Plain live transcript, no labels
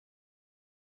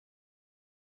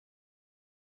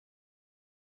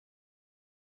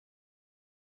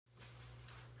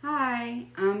Hi,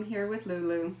 I'm here with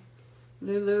Lulu.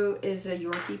 Lulu is a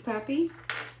Yorkie puppy,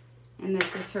 and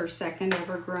this is her second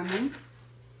ever grooming.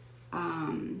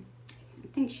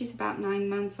 I think she's about 9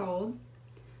 months old.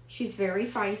 She's very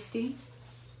feisty.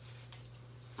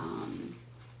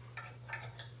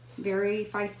 Very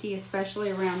feisty,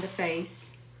 especially around the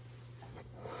face.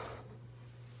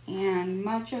 And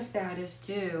much of that is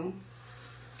due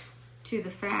to the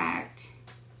fact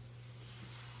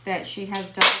that she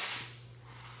has done...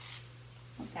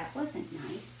 Oh, that wasn't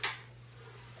nice.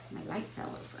 My light fell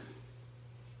over.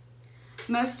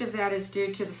 Most of that is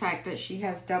due to the fact that she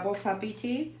has double puppy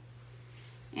teeth.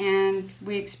 And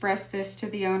we expressed this to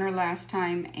the owner last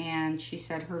time, and she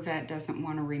said her vet doesn't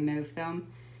want to remove them.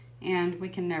 And we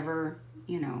can never,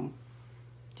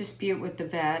 dispute with the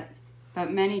vet.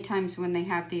 But many times when they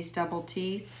have these double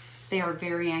teeth, they are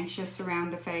very anxious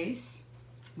around the face.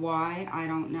 Why? I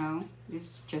don't know.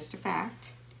 It's just a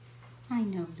fact. I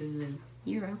know, Lulu.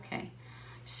 You're okay.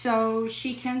 So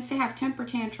she tends to have temper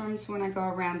tantrums when I go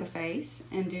around the face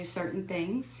and do certain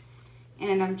things.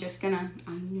 And I'm just gonna,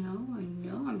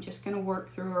 I'm just gonna work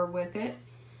through her with it.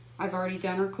 I've already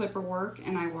done her clipper work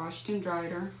and I washed and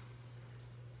dried her.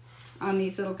 On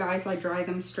these little guys, I dry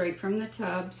them straight from the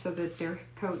tub so that their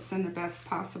coat's in the best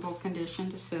possible condition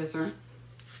to scissor.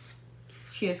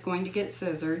 She is going to get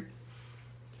scissored.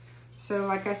 So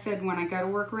like I said, when I go to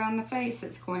work around the face,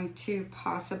 it's going to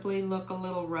possibly look a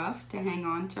little rough to hang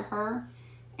on to her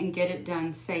and get it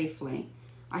done safely.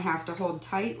 I have to hold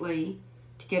tightly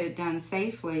to get it done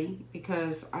safely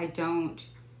because I don't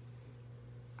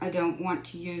want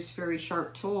to use very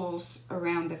sharp tools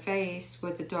around the face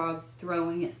with the dog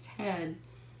throwing its head,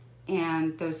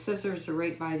 and those scissors are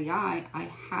right by the eye. I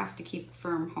have to keep a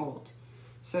firm hold.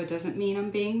 So it doesn't mean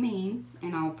I'm being mean,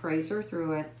 and I'll praise her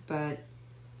through it, but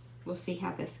we'll see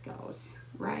how this goes.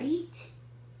 Right?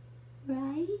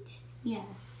 Right?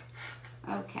 Yes.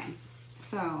 Okay,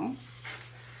 so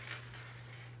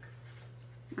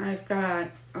I've got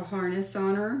a harness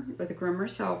on her with a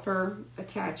groomer's helper,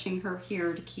 attaching her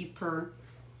here to keep her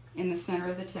in the center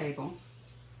of the table.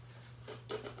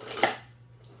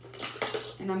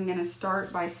 And I'm going to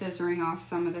start by scissoring off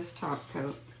some of this top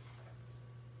coat.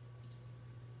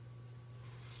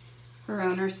 Her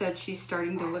owner said she's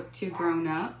starting to look too grown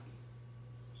up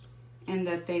and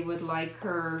that they would like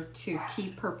her to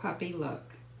keep her puppy look.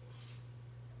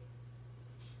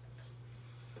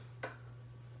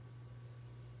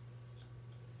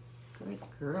 Good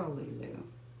girl, Lulu.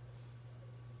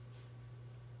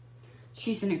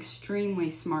 She's an extremely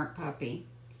smart puppy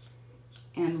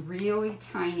and really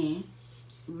tiny,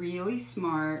 really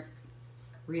smart,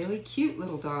 really cute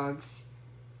little dogs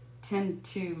tend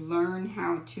to learn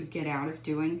how to get out of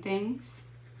doing things,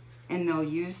 and they'll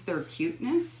use their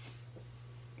cuteness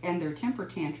and their temper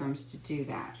tantrums to do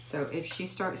that. So if she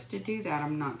starts to do that,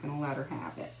 I'm not going to let her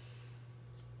have it.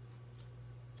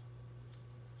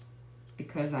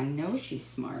 Because I know she's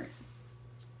smart.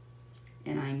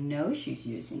 And I know she's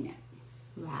using it.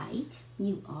 Right?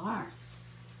 You are.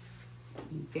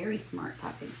 Very smart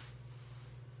puppy.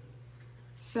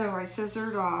 So I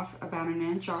scissored off about 1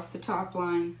 inch off the top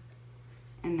line.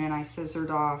 And then I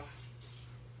scissored off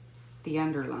the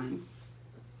underline.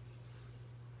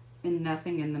 And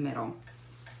nothing in the middle.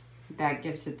 That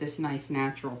gives it this nice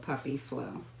natural puppy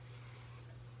flow.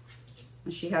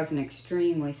 And she has an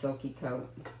extremely silky coat.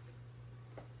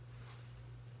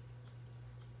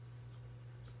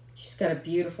 Got a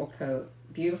beautiful coat,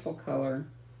 beautiful color,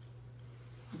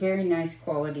 very nice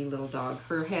quality little dog.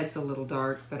 Her head's a little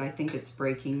dark, but I think it's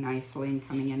breaking nicely and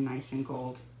coming in nice and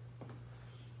gold.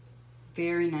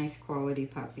 Very nice quality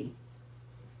puppy.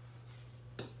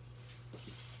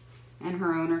 And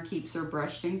her owner keeps her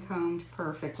brushed and combed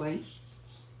perfectly,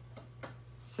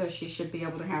 so she should be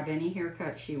able to have any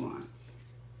haircut she wants.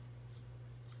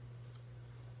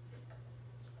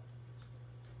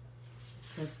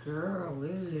 Good girl,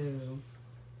 Lulu.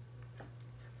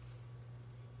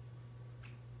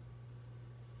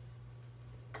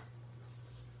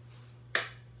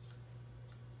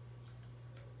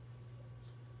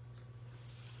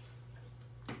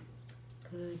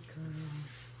 Good girl.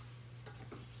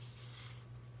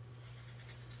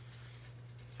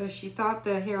 So she thought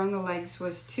the hair on the legs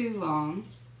was too long,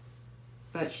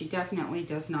 but she definitely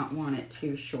does not want it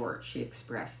too short. She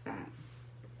expressed that.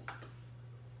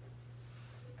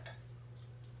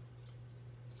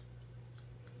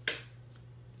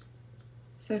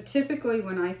 So typically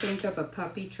when I think of a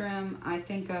puppy trim, I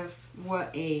think of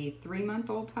what a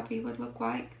 3-month-old puppy would look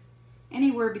like.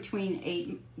 Anywhere between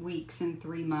 8 weeks and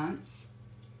 3 months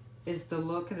is the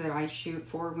look that I shoot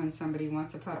for when somebody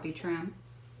wants a puppy trim.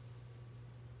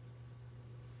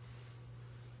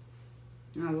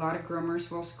 And a lot of groomers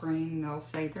will scream. They'll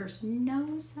say, there's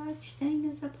no such thing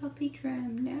as a puppy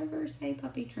trim. Never say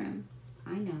puppy trim.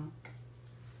 I know.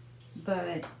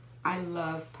 But I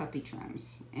love puppy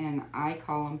trims. And I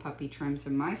call them puppy trims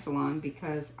in my salon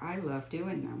because I love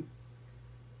doing them.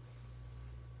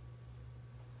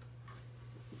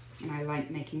 And I like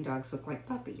making dogs look like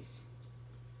puppies.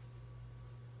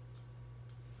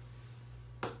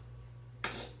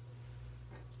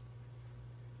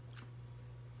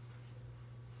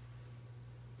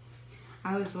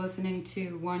 I was listening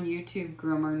to one YouTube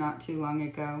groomer not too long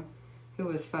ago who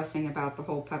was fussing about the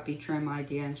whole puppy trim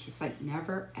idea, and she's like,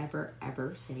 never, ever,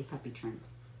 ever say puppy trim.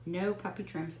 No puppy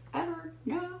trims, ever.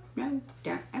 No, no,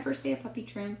 don't ever say a puppy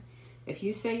trim. If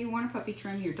you say you want a puppy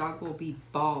trim, your dog will be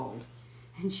bald.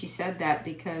 And she said that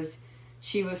because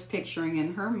she was picturing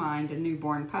in her mind a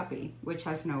newborn puppy, which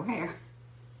has no hair.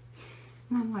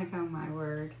 And I'm like, oh my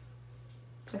word.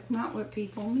 That's not what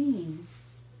people mean.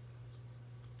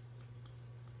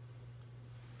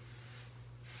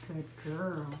 Good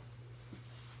girl.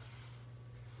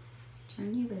 Let's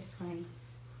turn you this way.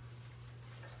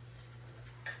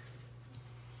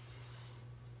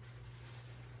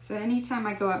 So anytime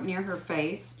I go up near her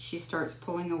face, she starts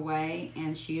pulling away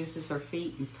and she uses her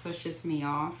feet and pushes me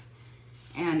off.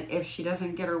 And if she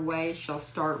doesn't get her way, she'll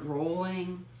start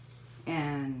rolling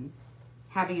and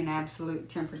having an absolute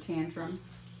temper tantrum.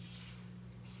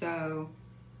 So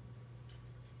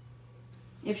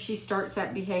if she starts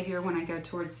that behavior when I go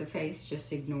towards the face,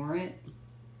 just ignore it.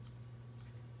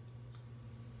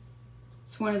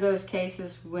 It's one of those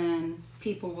cases when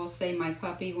people will say, my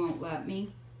puppy won't let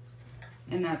me.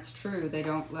 And that's true, they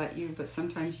don't let you, but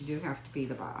sometimes you do have to be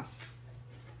the boss.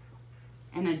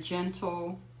 In a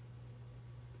gentle,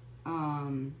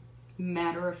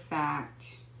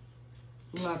 matter-of-fact,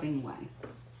 loving way.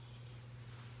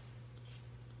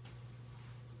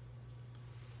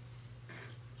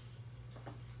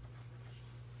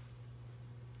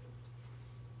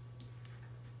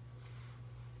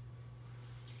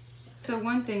 So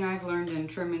one thing I've learned in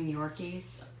trimming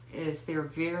Yorkies is they're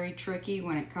very tricky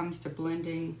when it comes to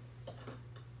blending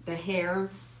the hair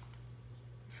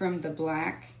from the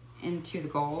black into the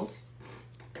gold.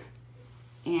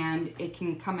 And it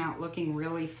can come out looking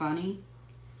really funny.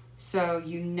 So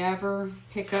you never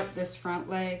pick up this front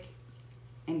leg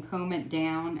and comb it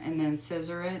down and then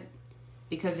scissor it.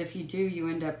 Because if you do, you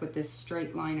end up with this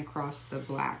straight line across the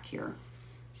black here.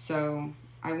 So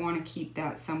I want to keep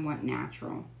that somewhat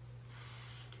natural.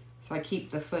 So I keep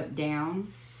the foot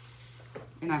down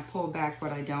and I pull back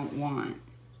what I don't want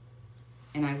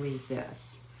and I leave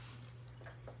this.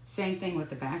 Same thing with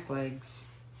the back legs.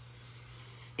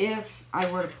 If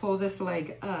I were to pull this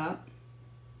leg up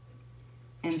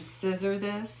and scissor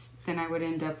this, then I would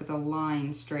end up with a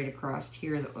line straight across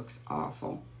here that looks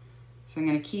awful. So I'm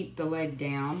going to keep the leg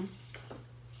down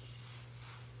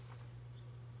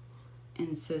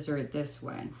and scissor it this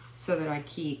way so that I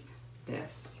keep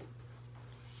this.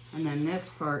 And then this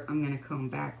part I'm going to comb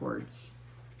backwards.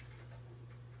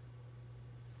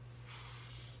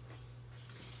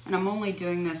 And I'm only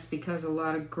doing this because a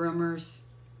lot of groomers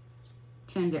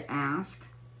tend to ask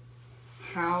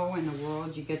how in the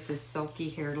world you get this silky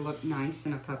hair to look nice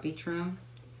in a puppy trim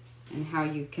and how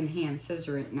you can hand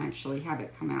scissor it and actually have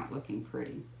it come out looking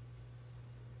pretty.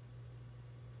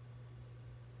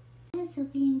 Yes, you're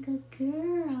being a good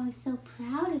girl. I'm so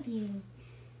proud of you.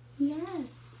 Yes.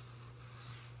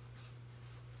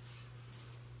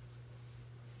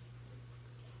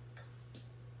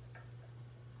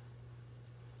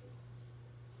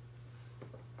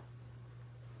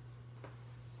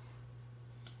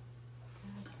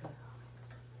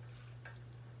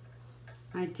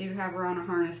 I do have her on a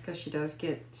harness because she does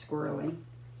get squirrely.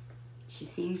 She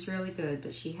seems really good,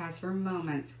 but she has her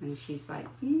moments when she's like,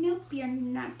 nope, you're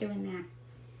not doing that.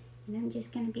 And I'm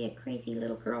just going to be a crazy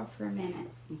little girl for a minute.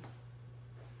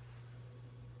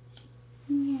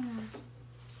 Yeah.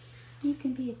 You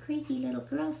can be a crazy little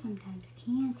girl sometimes,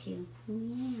 can't you?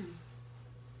 Yeah.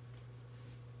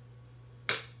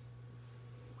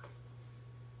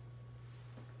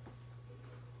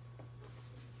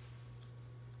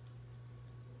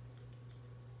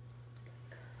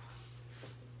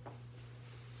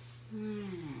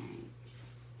 Alright.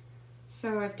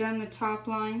 So I've done the top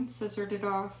line, scissored it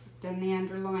off, done the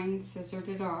underline, scissored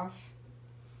it off.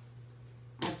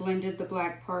 I blended the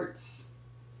black parts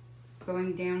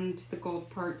going down into the gold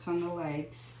parts on the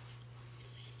legs.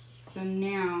 So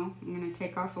now I'm going to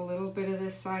take off a little bit of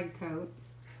this side coat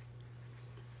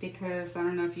because I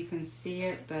don't know if you can see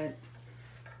it, but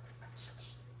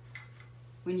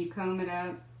when you comb it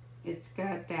up, it's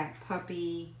got that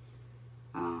puppy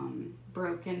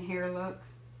broken hair look.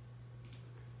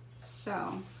 So,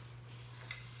 I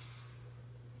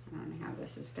don't know how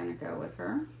this is going to go with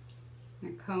her. I'm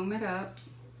going to comb it up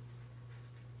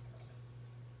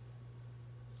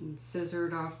and scissor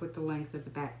it off with the length of the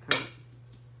back coat.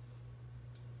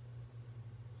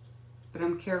 But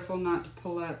I'm careful not to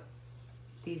pull up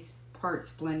these parts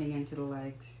blending into the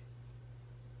legs.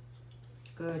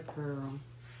 Good girl.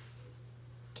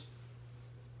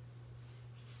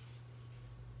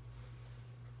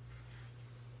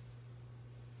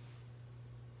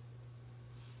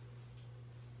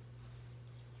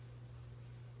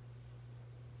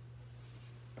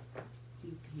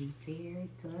 You've been very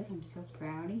good. I'm so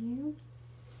proud of you.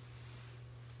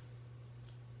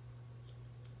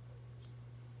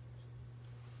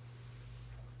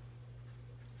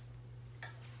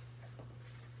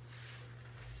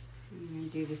 I'm going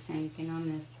to do the same thing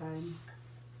on this side.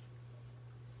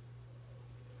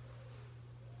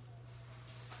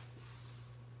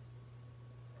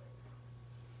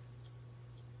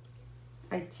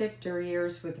 I tipped her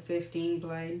ears with a 15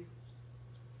 blade.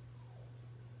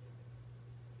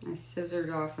 I scissored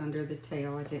off under the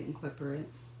tail. I didn't clipper it.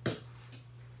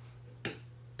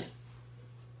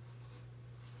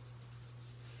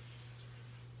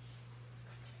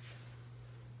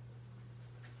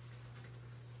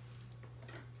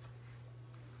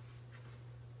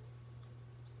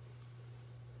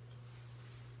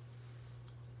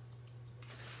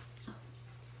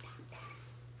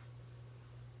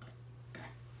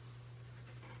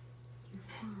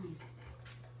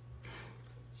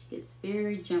 It's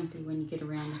very jumpy when you get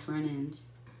around the front end.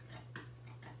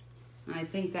 I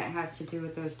think that has to do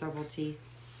with those double teeth.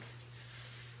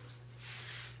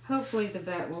 Hopefully the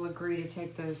vet will agree to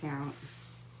take those out.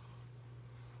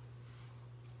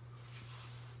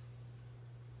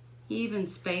 He even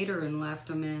spayed her and left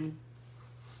them in.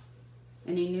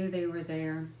 And he knew they were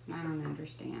there. I don't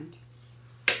understand.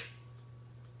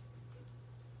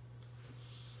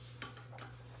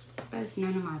 But it's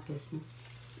none of my business.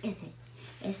 Is it?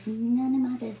 It's none of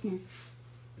my business.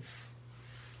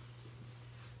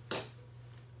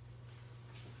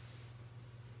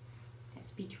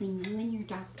 That's between you and your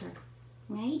doctor,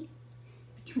 right?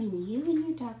 Between you and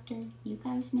your doctor, you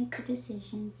guys make the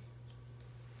decisions.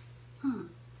 Huh.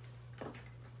 So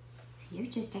you're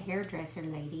just a hairdresser,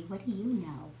 lady. What do you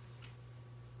know?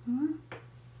 Huh?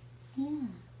 Yeah.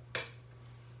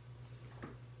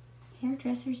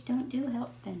 Hairdressers don't do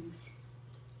health things.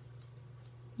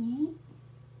 Right?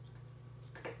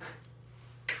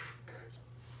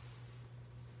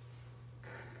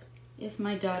 If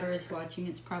my daughter is watching,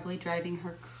 it's probably driving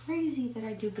her crazy that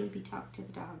I do baby talk to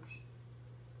the dogs.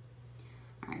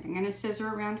 All right, I'm going to scissor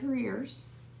around her ears.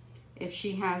 If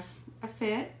she has a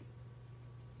fit,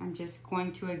 I'm just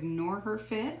going to ignore her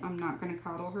fit. I'm not going to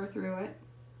coddle her through it.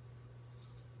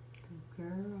 Good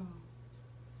girl.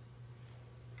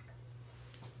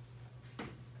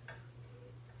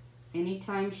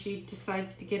 Anytime she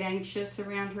decides to get anxious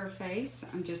around her face,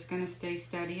 I'm just going to stay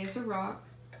steady as a rock.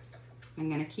 I'm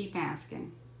going to keep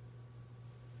asking.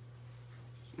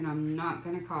 And I'm not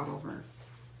going to coddle her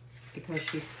because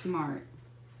she's smart.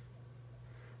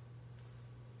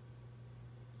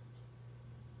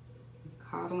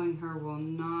 Coddling her will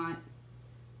not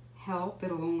help.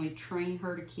 It'll only train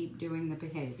her to keep doing the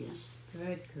behavior.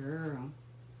 Good girl.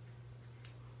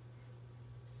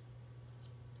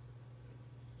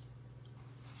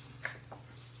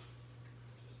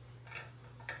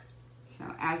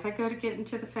 So as I go to get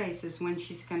into the face is when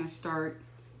she's going to start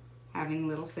having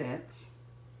little fits.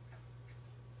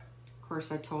 Of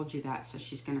course, I told you that, so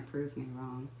she's going to prove me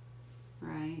wrong,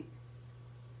 right?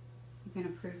 You're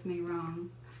going to prove me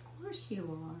wrong? Of course you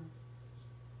are.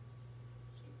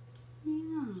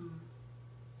 Yeah.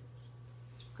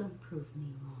 You're going to prove me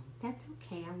wrong. That's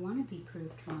okay. I want to be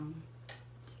proved wrong.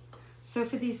 So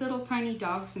for these little tiny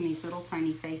dogs and these little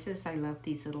tiny faces, I love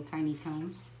these little tiny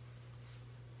combs.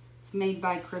 It's made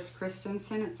by Chris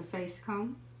Christensen. It's a face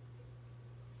comb.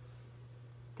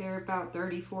 They're about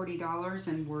 $30, $40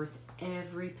 and worth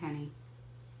every penny.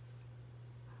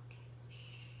 Okay. Shh.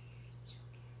 It's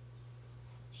okay.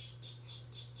 Shh, shh,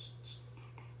 shh, shh, shh.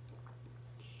 It's okay.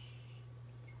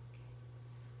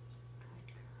 Good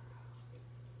girl.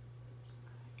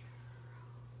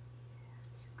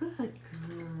 Good girl.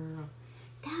 Yes. Good girl.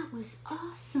 That was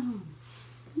awesome.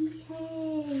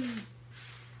 Yay.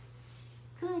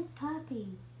 Good puppy.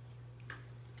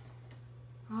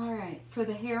 All right, for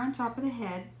the hair on top of the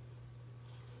head,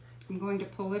 I'm going to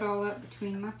pull it all up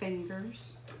between my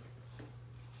fingers.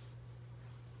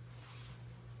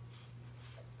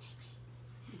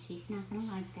 She's not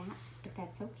gonna like that, but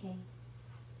that's okay.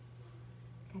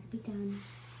 Gotta be done.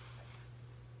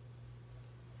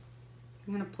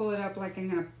 I'm going to pull it up like I'm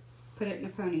going to put it in a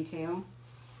ponytail.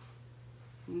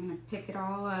 I'm going to pick it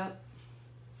all up.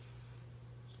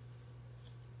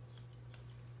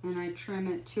 And I trim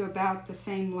it to about the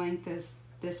same length as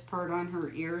this part on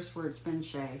her ears where it's been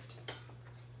shaved.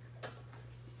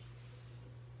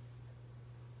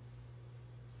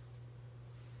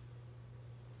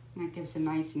 And that gives a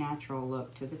nice natural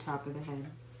look to the top of the head.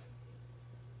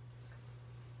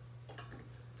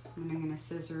 And I'm going to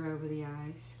scissor over the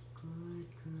eyes. Good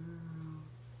girl.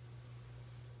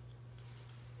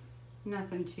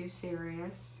 Nothing too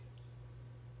serious.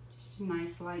 Just a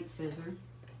nice light scissor.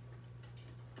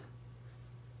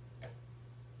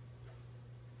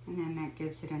 And then that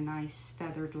gives it a nice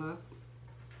feathered look.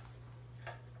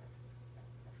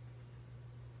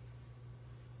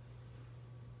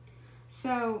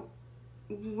 So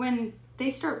when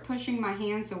they start pushing my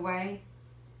hands away,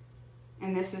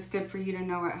 and this is good for you to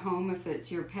know at home if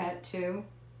it's your pet too,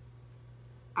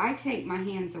 I take my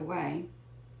hands away,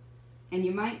 and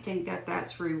you might think that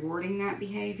that's rewarding that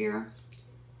behavior,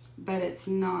 but it's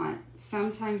not.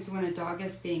 Sometimes when a dog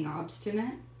is being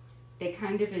obstinate, they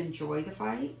kind of enjoy the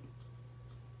fight,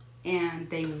 and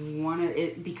they want to,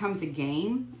 it becomes a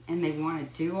game, and they want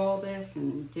to do all this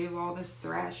and do all this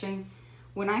thrashing.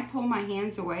 When I pull my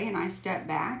hands away and I step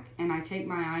back and I take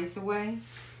my eyes away,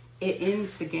 it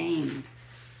ends the game.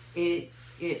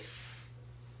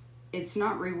 It's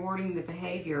not rewarding the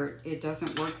behavior. It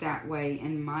doesn't work that way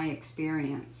in my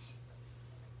experience.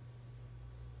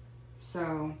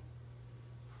 So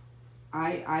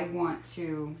I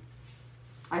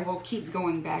will keep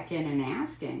going back in and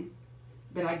asking,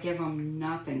 but I give them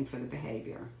nothing for the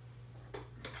behavior.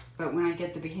 But when I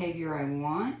get the behavior I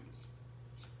want,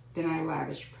 then I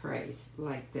lavish praise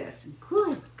like this.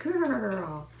 Good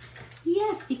girl.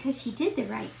 Yes, because she did the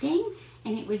right thing,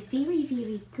 and it was very,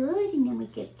 very good, and then we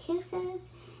give kisses,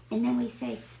 and then we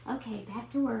say, okay,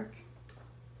 back to work.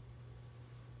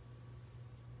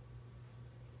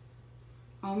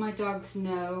 All my dogs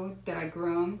know that I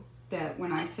groom, that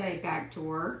when I say back to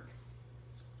work,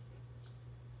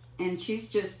 and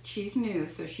she's new,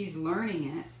 so she's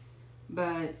learning it,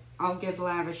 but I'll give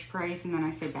lavish praise and then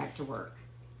I say back to work.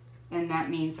 And that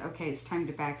means, okay, it's time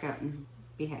to back up and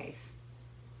behave.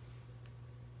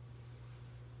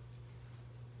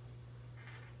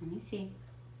 Let me see.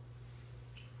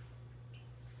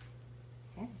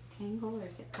 Is that a tangle or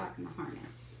is it caught in the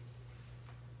harness?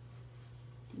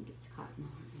 I think it's caught in the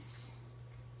harness.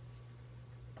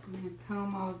 I'm going to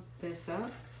comb all this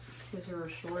up. Scissors are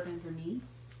short underneath.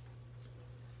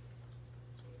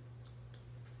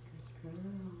 Good girl.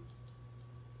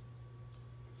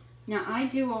 Now I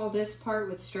do all this part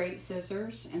with straight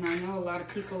scissors, and I know a lot of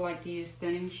people like to use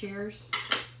thinning shears,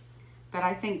 but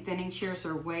I think thinning shears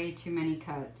are way too many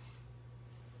cuts.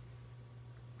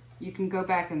 You can go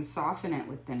back and soften it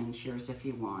with thinning shears if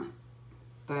you want,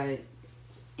 but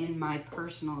in my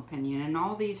personal opinion, and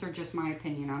all these are just my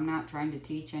opinion, I'm not trying to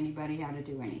teach anybody how to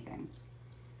do anything.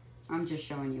 I'm just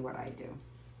showing you what I do.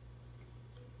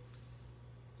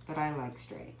 But I like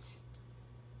straights.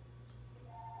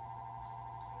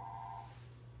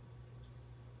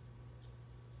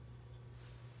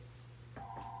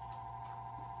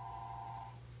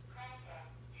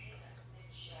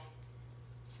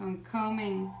 So I'm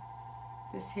combing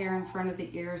this hair in front of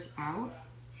the ears out,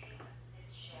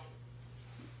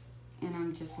 and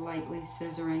I'm just lightly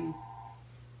scissoring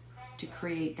to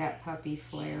create that puppy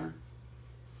flare.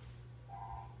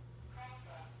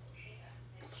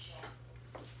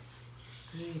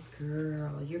 Good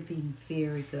girl, you're being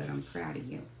very good. I'm proud of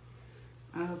you.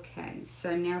 Okay,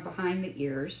 so now behind the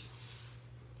ears,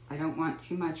 I don't want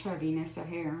too much heaviness of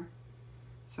hair,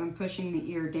 so I'm pushing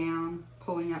the ear down,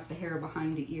 pulling up the hair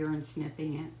behind the ear and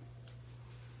snipping it.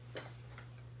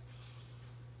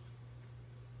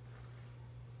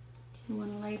 Do you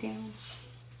want to lay down?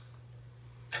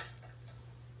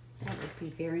 That would be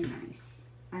very nice.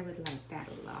 I would like that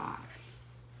a lot.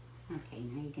 Okay,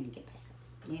 now you're going to get back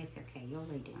up. Yeah, it's okay. You'll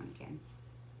lay down again.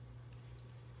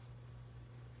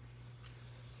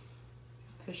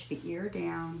 Push the ear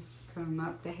down, comb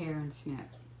up the hair and snip.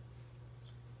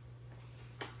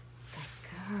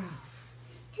 Good girl.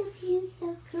 You're being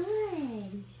so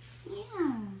good.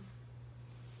 Yeah.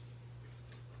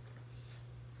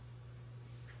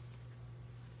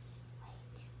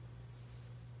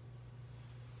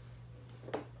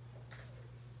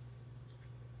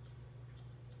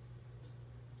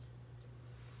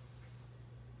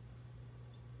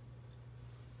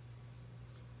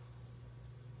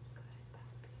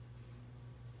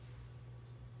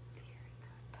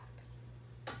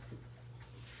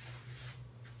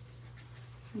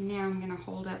 So now I'm going to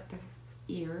hold up the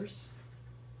ears.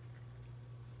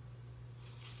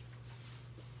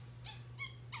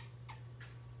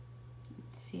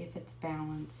 Let's see if it's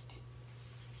balanced.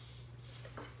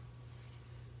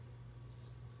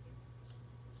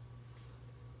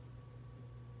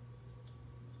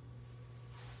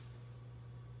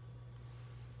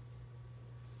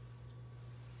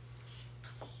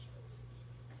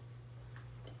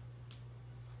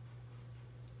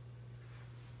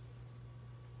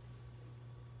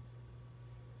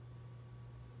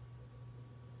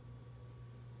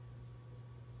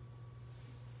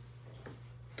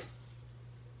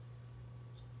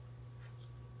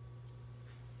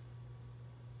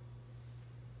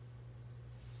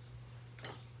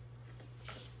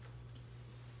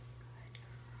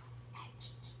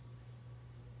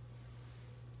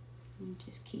 And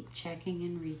just keep checking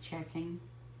and rechecking.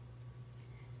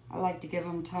 I like to give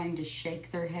them time to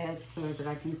shake their head so that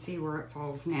I can see where it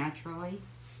falls naturally.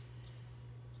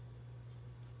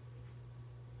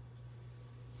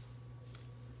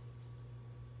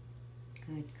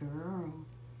 Good girl.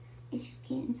 Is she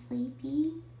getting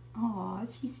sleepy? Oh,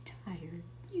 she's tired.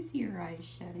 You see her eyes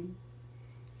shutting.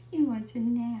 She wants a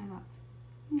nap.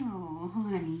 Oh,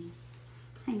 honey.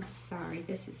 I'm sorry.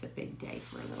 This is a big day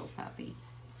for a little puppy.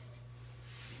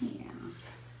 Yeah.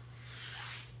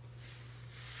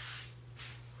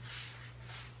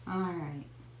 All right.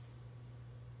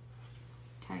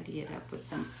 Tidy it up with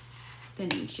some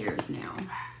thinning shears now.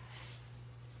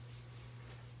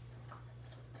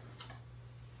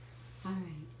 All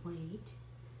right, wait.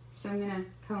 So I'm gonna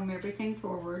comb everything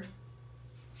forward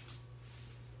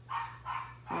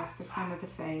off the front of the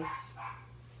face.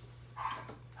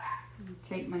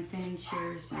 Take my thinning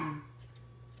shears and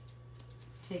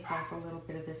take off a little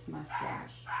bit of this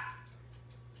mustache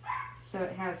so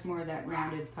it has more of that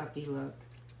rounded puppy look.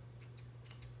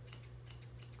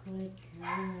 Good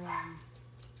girl.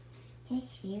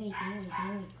 That's very, very,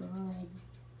 very good.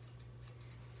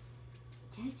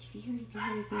 That's very,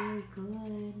 very, very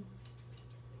good.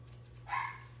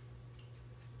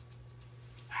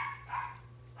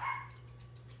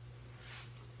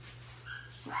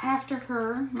 So after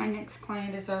her, my next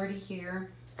client is already here.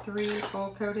 3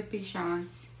 full-coated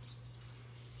Bichons.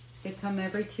 They come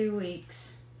every 2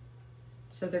 weeks,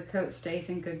 so their coat stays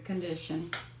in good condition.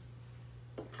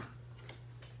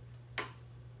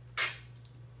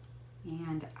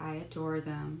 And I adore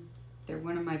them. They're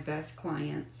one of my best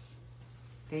clients.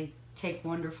 They take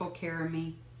wonderful care of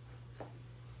me.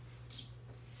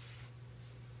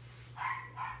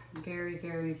 Very,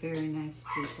 very, very nice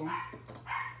people.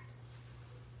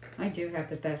 I do have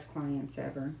the best clients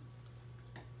ever.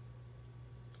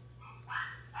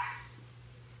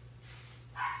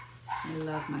 I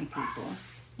love my people.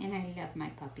 And I love my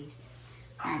puppies.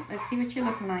 Alright, let's see what you're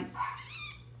looking like.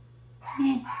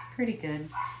 Pretty good.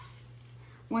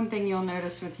 One thing you'll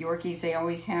notice with Yorkies, they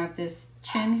always have this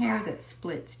chin hair that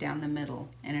splits down the middle,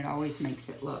 and it always makes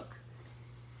it look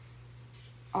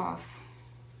off.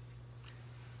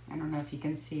 I don't know if you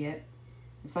can see it.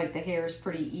 It's like the hair is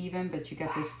pretty even, but you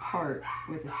got this part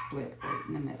with a split right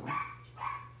in the middle.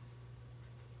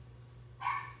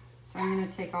 So I'm going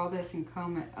to take all this and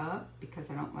comb it up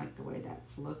because I don't like the way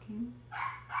that's looking.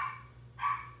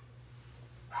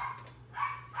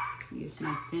 Use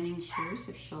my thinning shears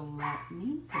if she'll let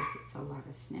me, because it's a lot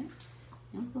of snips.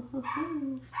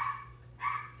 Ooh.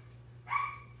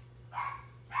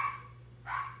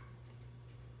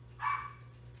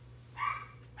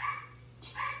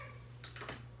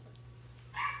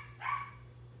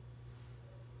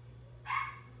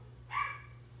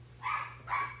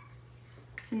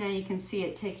 So now you can see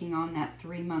it taking on that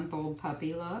 3-month-old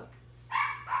puppy look.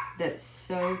 That's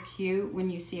so cute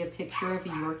when you see a picture of a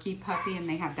Yorkie puppy and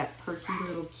they have that perky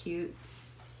little cute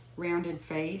rounded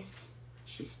face.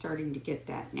 She's starting to get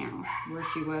that now, where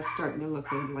she was starting to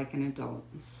look like an adult.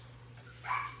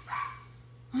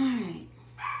 All right,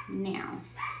 now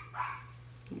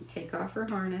I'm gonna take off her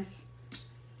harness,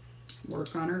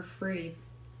 work on her free.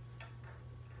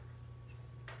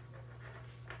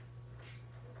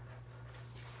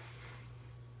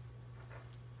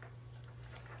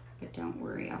 But don't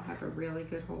worry, I'll have a really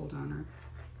good hold on her.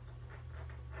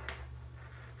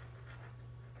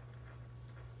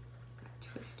 Got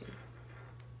twisted.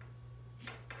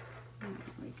 There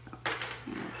we go.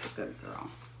 That's a good girl.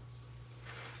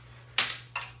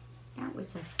 That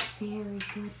was a very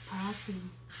good puppy.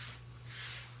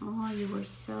 Oh, you were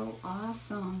so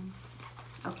awesome.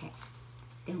 Okay,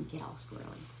 don't get all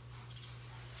squirrely.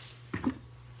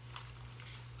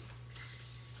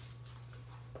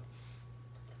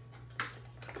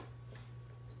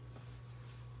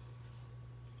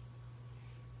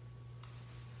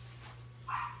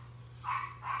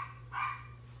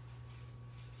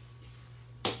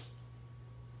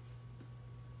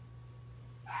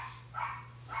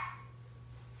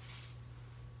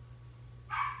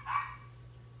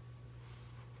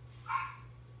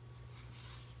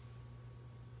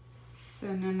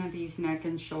 So none of these neck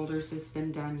and shoulders has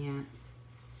been done yet.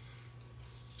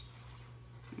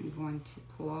 I'm going to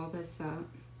pull all this up.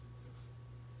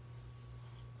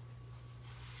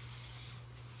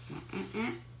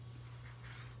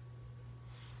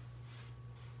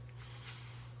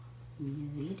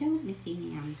 No, you don't, Missy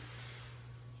Ma'am.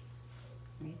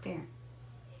 Right there.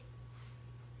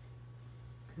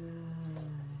 Good.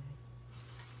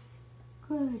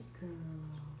 Good girl.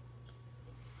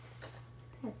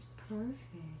 That's perfect.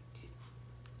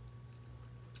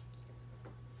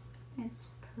 That's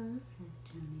perfect,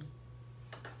 honey.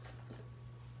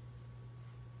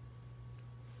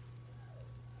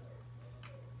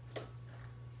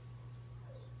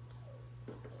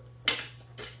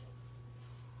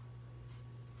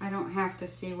 I don't have to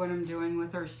see what I'm doing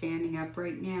with her standing up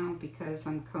right now because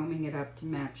I'm combing it up to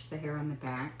match the hair on the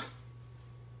back.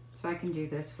 So I can do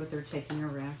this with her taking a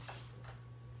rest.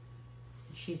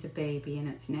 She's a baby and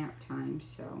it's nap time,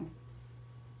 so I'm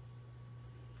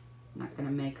not going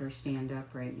to make her stand up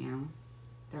right now.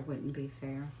 That wouldn't be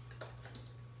fair.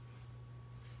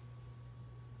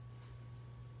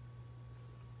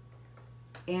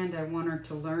 And I want her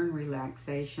to learn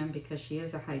relaxation because she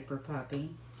is a hyper puppy.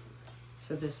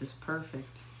 So this is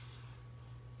perfect.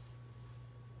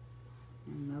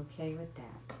 I'm okay with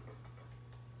that.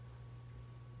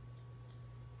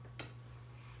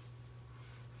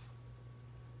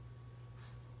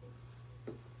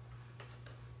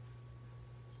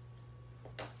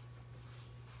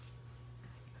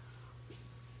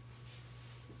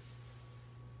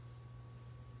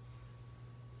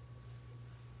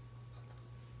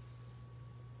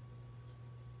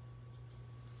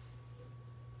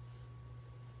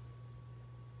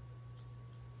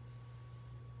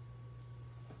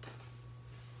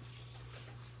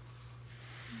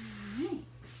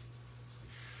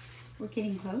 We're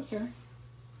getting closer.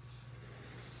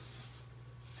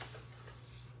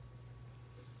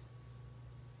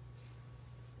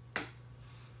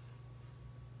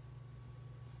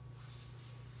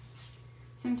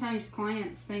 Sometimes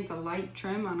clients think a light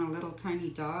trim on a little tiny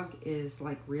dog is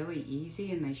like really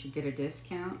easy and they should get a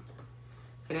discount.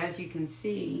 But as you can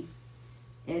see,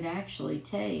 it actually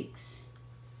takes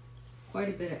quite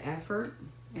a bit of effort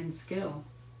and skill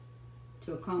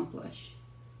to accomplish.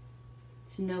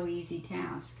 It's no easy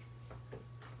task.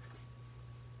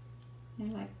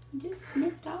 They're like, just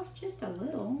snipped off just a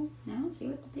little. I don't see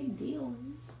what the big deal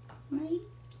is, right?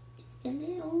 Just a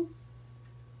little.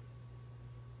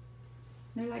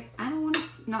 They're like, I don't want to,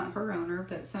 not her owner,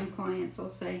 but some clients will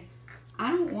say,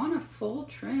 I don't want a full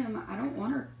trim. I don't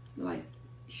want her like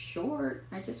short.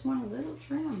 I just want a little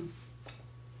trim.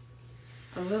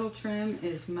 A little trim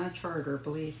is much harder,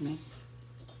 believe me.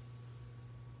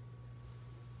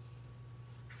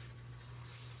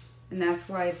 And that's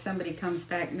why if somebody comes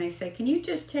back and they say, can you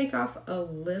just take off a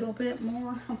little bit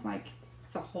more? I'm like,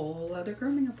 it's a whole other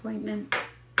grooming appointment.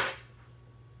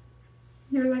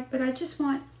 They're like, but I just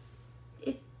want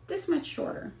it this much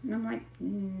shorter. And I'm like,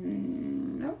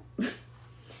 nope.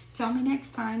 Tell me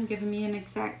next time, give me an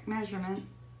exact measurement.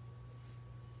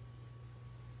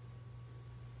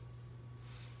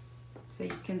 So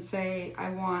you can say, I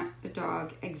want the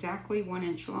dog exactly 1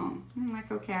 inch long. I'm like,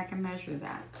 okay, I can measure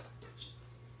that.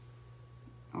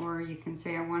 Or you can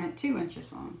say, I want it 2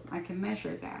 inches long. I can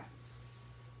measure that.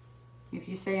 If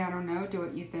you say, I don't know, do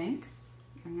what you think,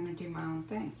 I'm going to do my own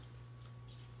thing.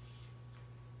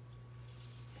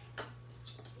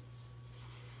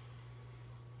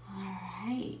 All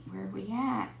right, where are we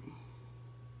at?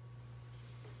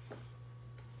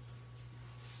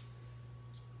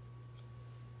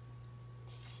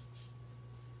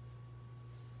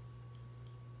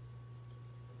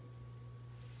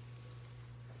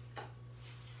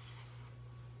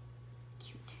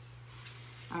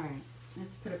 All right,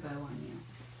 let's put a bow on you.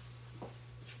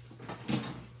 You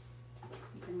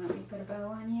can let me put a bow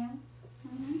on you?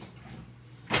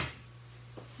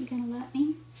 You gonna let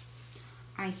me?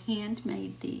 I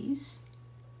handmade these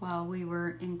while we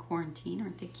were in quarantine.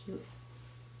 Aren't they cute?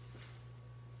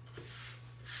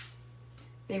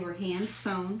 They were hand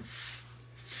sewn.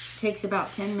 Takes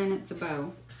about 10 minutes a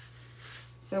bow.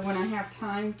 So when I have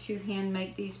time to hand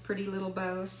make these pretty little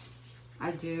bows,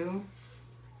 I do.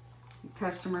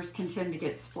 Customers can tend to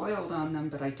get spoiled on them,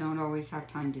 but I don't always have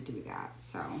time to do that,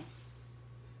 so.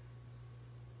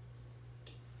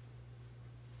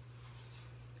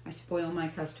 I spoil my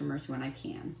customers when I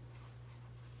can.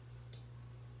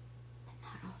 But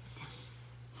not all the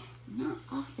time. Not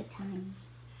all the time.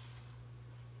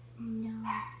 No.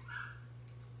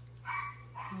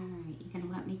 All right, you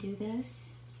gonna let me do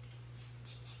this?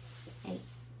 Hey,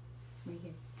 right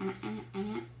here.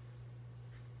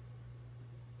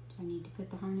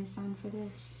 harness on for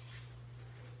this?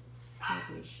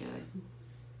 Probably should.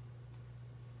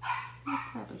 I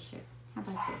probably should. How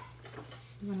about this?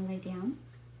 You want to lay down?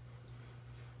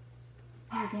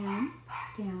 Lay down,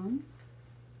 down,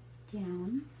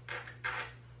 down.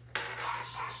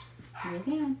 Lay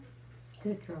down.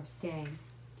 Good girl, stay.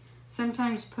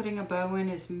 Sometimes putting a bow in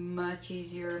is much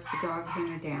easier if the dog's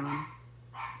in a down,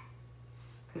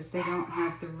 because they don't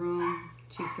have the room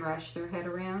to thrash their head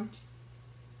around.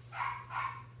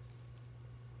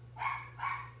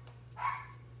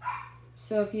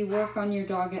 So if you work on your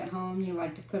dog at home, you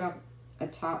like to put up a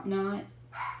top knot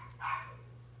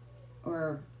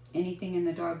or anything in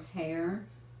the dog's hair,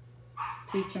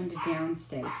 teach them to down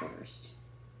stay first.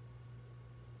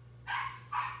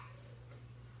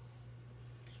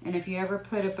 And if you ever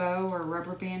put a bow or a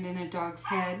rubber band in a dog's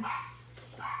head,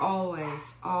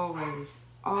 always, always,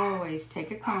 always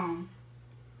take a comb,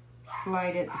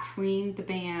 slide it between the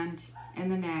band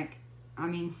and the neck,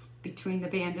 between the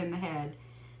band and the head.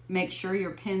 Make sure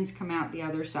your pins come out the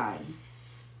other side,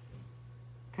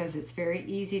 because it's very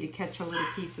easy to catch a little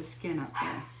piece of skin up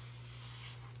there.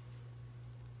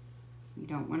 You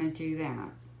don't want to do that.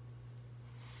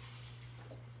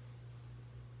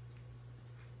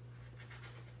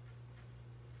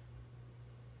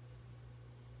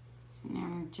 So now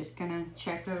I'm just going to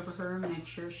check over her and make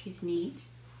sure she's neat.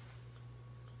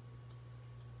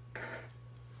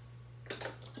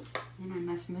 And I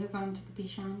must move on to the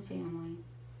Bichon family.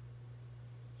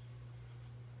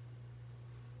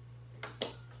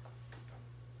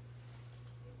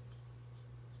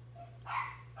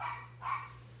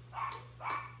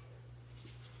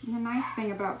 And the nice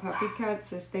thing about puppy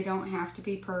cuts is they don't have to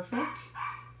be perfect,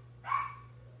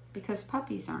 because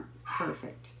puppies aren't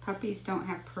perfect. Puppies don't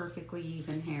have perfectly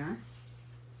even hair.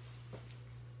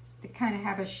 They kind of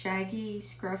have a shaggy,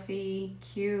 scruffy,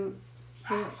 cute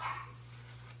look.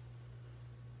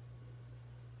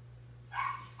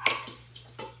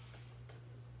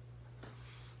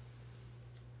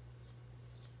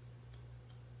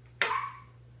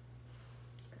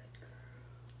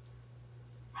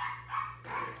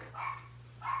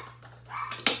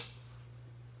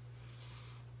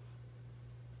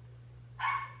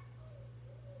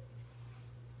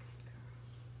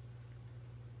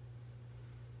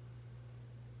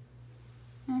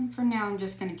 And for now, I'm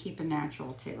just going to keep a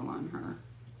natural tail on her.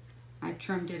 I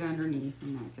trimmed it underneath,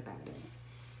 and that's about it.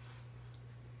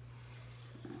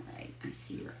 All right, I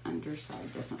see your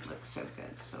underside doesn't look so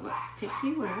good, so let's pick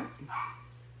you up.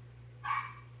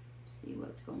 See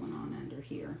what's going on under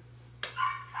here.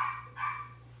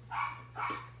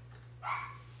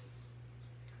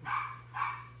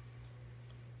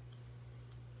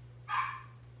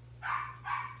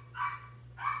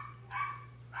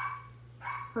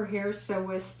 Her hair's so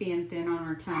wispy and thin on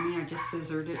her tummy, I just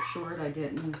scissored it short. I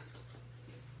didn't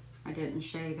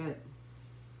shave it.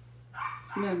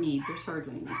 There's no need, there's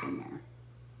hardly anything there.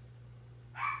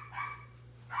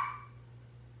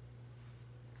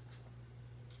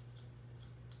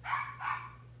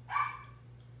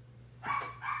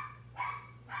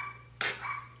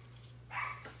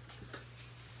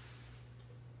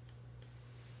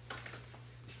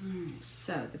 Alright,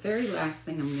 so the very last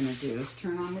thing I'm going to do is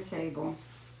turn on the table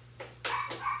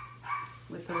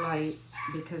with the light,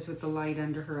 because with the light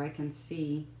under her I can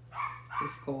see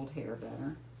this gold hair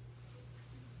better.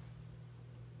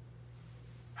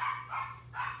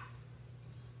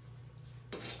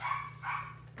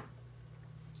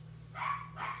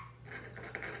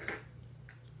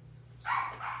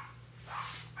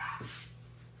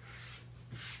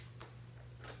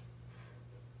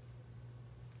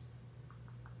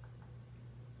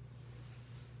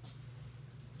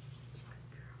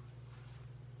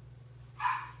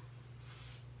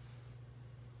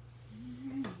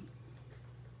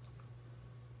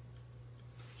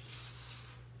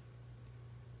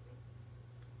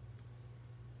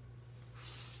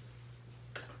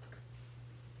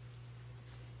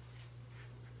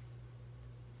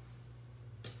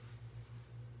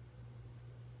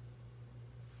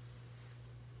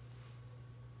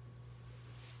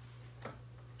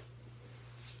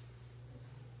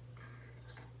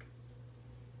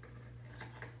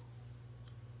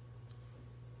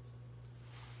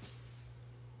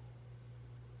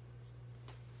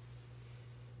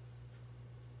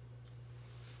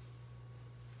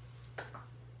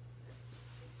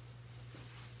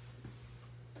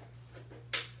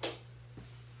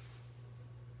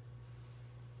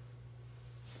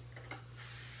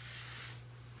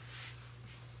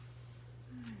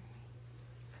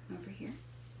 Over here.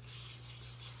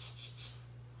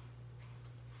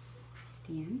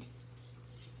 Stand.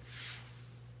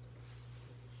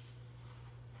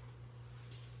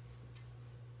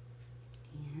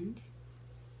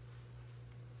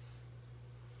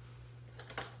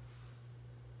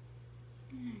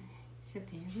 So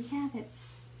there we have it.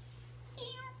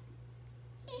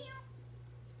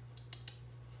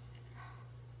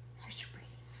 How's your pretty?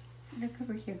 Look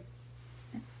over here.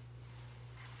 Good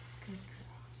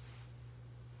girl.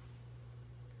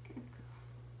 Good girl.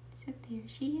 So there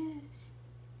she is.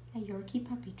 A Yorkie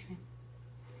puppy trim.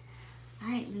 All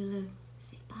right, Lulu.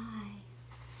 Say bye.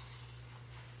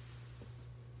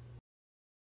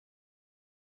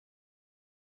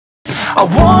 I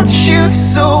want you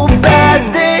so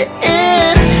bad that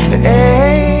it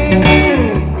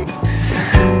aches,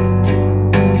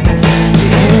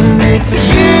 and it's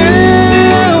you.